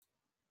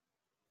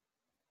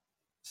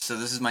So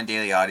this is my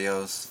daily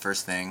audios.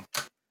 First thing,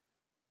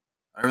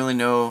 I don't really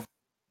know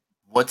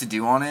what to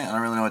do on it. I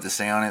don't really know what to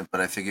say on it,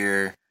 but I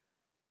figure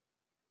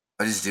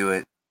I just do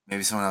it.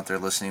 Maybe someone out there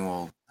listening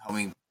will help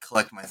me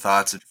collect my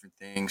thoughts of different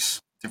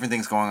things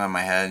going on in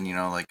my head.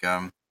 Like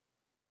how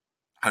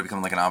to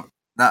become like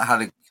not how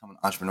to become an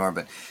entrepreneur,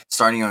 but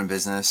starting your own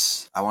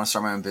business. I want to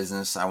start my own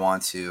business. I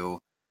want to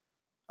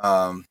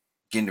um,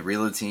 get into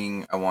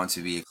realting. I want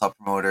to be a club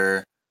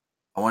promoter.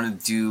 I want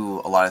to do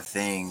a lot of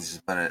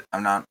things, but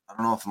I'm not. I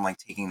don't know if I'm like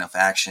taking enough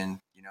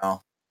action.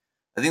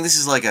 I think this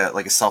is like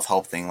a self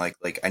help thing. Like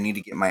I need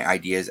to get my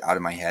ideas out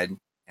of my head, and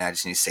I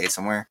just need to say it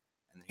somewhere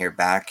and hear it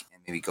back,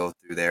 and maybe go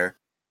through there.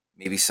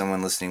 Maybe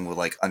someone listening will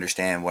like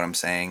understand what I'm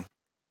saying.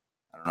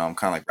 I don't know. I'm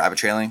kind of like rabbit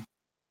trailing,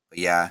 but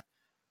yeah,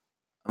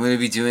 I'm gonna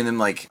be doing them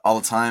like all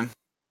the time,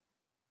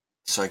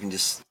 so I can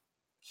just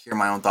hear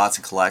my own thoughts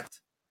and collect.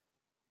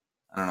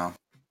 I don't know.